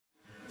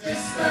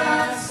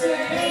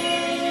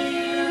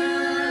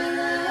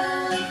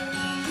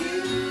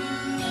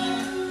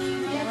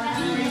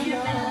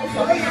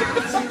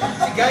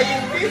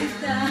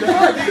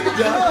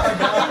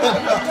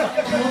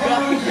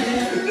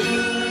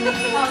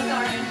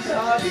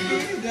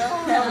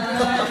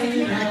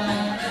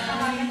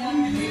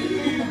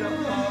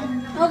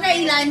Okay,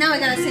 Eli, now we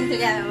gotta sing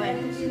together. Wait.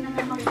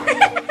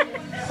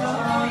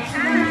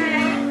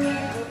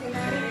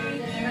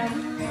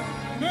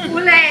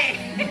 Ule!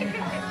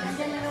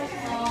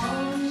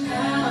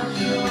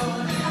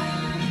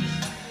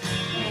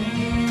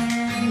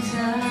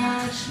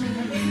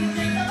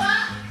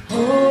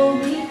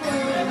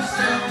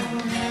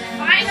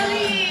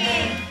 Finally!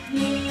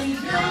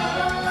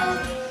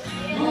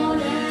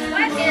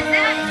 What is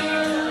that?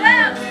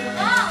 Look!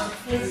 Oh!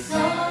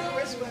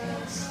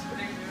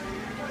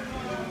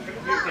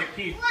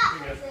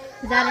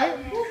 Is that it?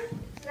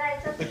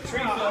 The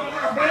tree fell.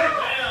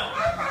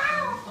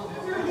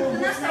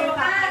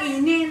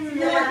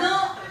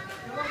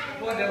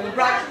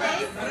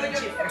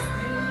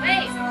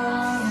 Wait!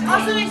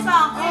 Also a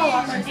song.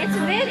 Oh, it's a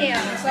video.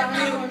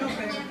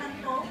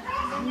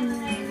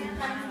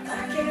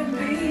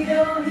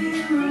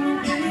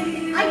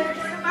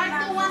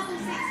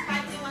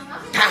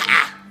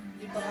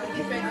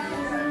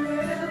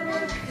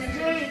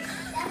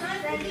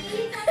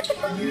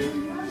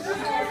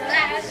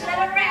 Last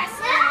little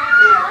rascal.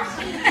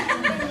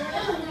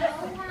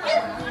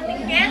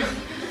 Again?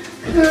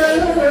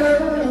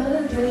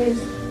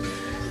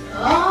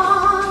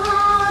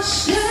 Oh,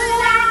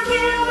 should I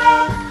give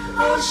up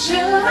or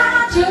should I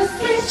just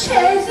keep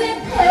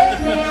chasing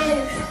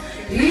pavements?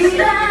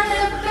 Even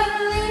if it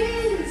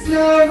leads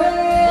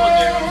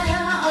nowhere.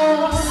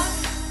 Oh,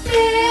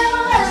 feel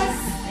less,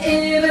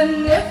 even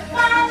if I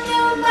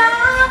knew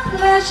my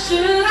place.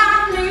 Should I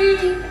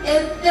leave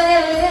it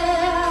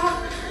there?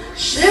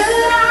 Should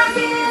I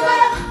give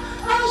up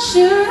or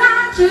should I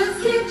just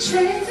keep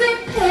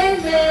chasing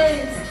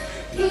pavements?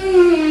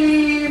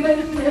 Even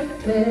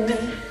if it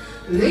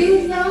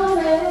leads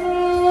nowhere.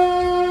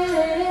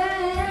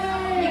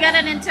 You got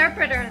an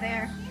interpreter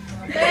there.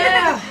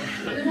 Yeah.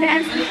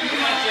 Dance.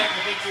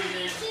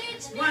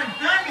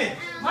 100!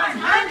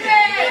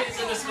 100!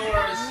 To the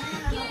scores.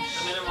 The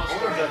minimum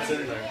score. That's in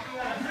there.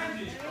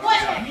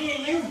 What? Me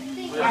and you.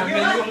 I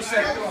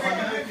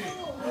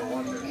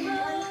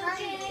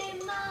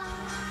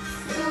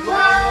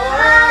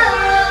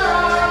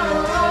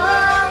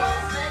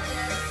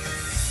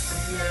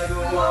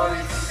never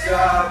wanted to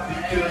stop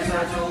because I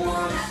don't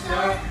want to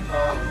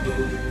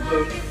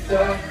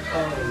stop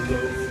all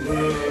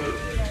over.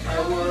 I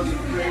was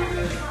afraid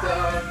to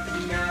stop,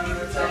 now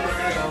the time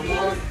that I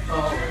want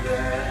all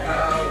that I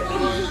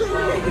want,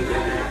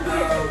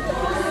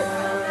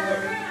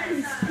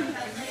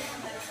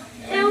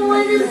 And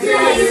when the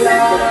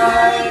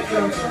daylight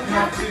comes, I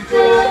have to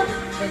go.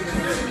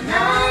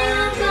 Tonight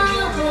I'm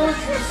gonna hold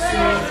you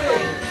safe.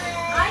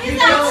 You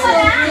don't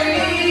want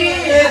me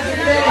every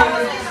day.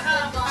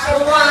 So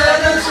why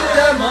don't you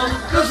come on?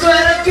 'Cause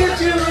when I get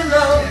you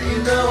alone, you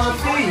know I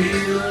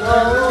feel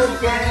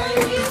okay.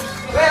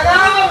 When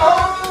I'm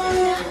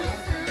home,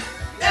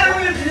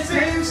 everything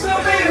seems to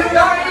be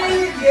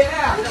right,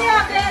 yeah.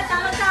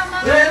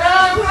 When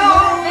I'm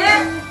home,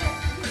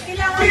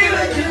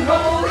 feeling you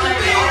holding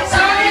me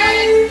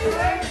tight.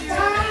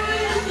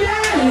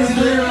 It's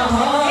been a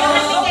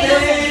hard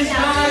day's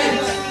night,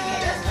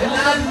 and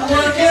I'm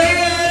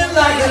working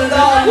like a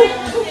dog.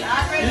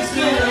 It's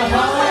been a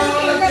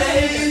hard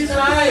day's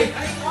night.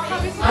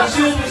 I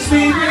should be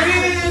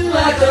sleeping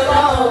like a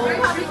dog.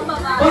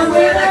 But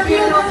when I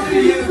get home to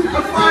you, I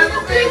find the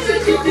things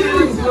that you do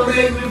will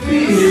make me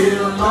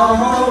feel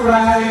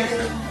alright.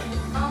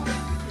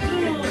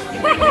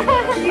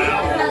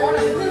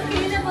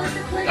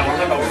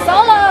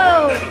 Solo!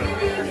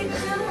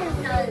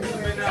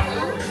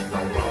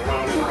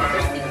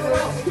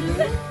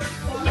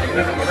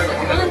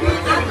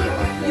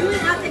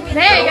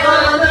 There you go.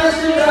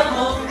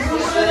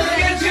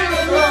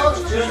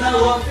 You know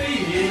I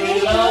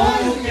feel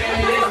okay.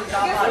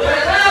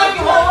 When I'm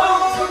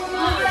home,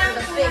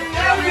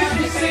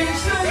 everything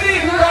seems to be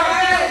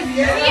right,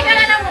 yeah. You got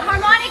a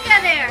harmonica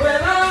there.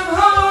 When I'm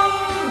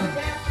home,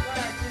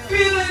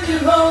 feeling you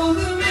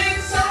holding me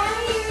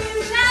tight.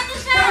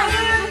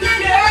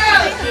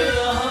 Yeah, it's been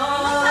a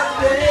hard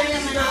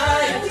day's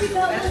night,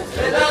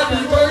 and I've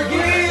been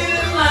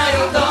working like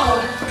a dog.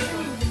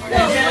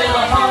 It's been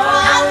a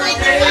hard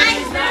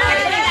day's night.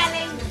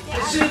 I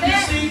should be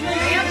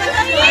sleeping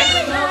like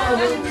a dog.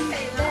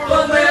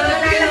 But when I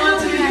get home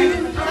to you,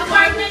 I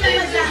find the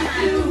things that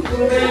you do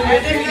will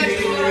make me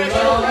feel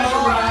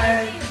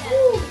alright.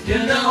 You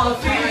know I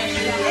feel